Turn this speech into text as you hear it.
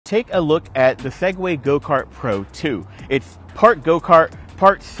take a look at the Segway GoKart Pro 2. It's part go-kart,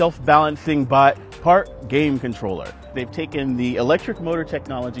 part self-balancing bot, part game controller. They've taken the electric motor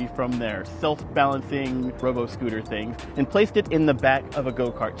technology from their self-balancing robo-scooter things and placed it in the back of a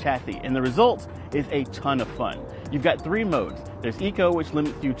go-kart chassis. And the result is a ton of fun. You've got 3 modes. There's Eco, which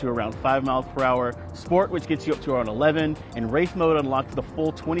limits you to around 5 miles per hour, Sport, which gets you up to around 11, and Race mode unlocks the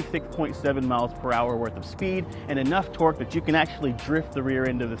full 26.7 miles per hour worth of speed and enough torque that you can actually drift the rear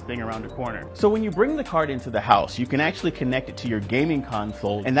end of this thing around a corner. So when you bring the kart into the house, you can actually connect it to your gaming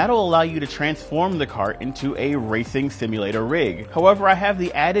console, and that'll allow you to transform the kart into a racing simulator rig. However, I have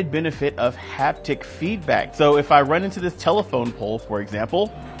the added benefit of haptic feedback. So if I run into this telephone pole, for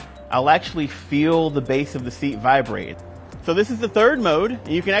example, I'll actually feel the base of the seat vibrate. So this is the 3rd mode, and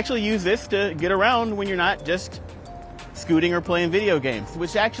you can actually use this to get around when you're not just scooting or playing video games,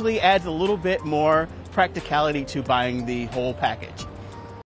 which actually adds a little bit more practicality to buying the whole package.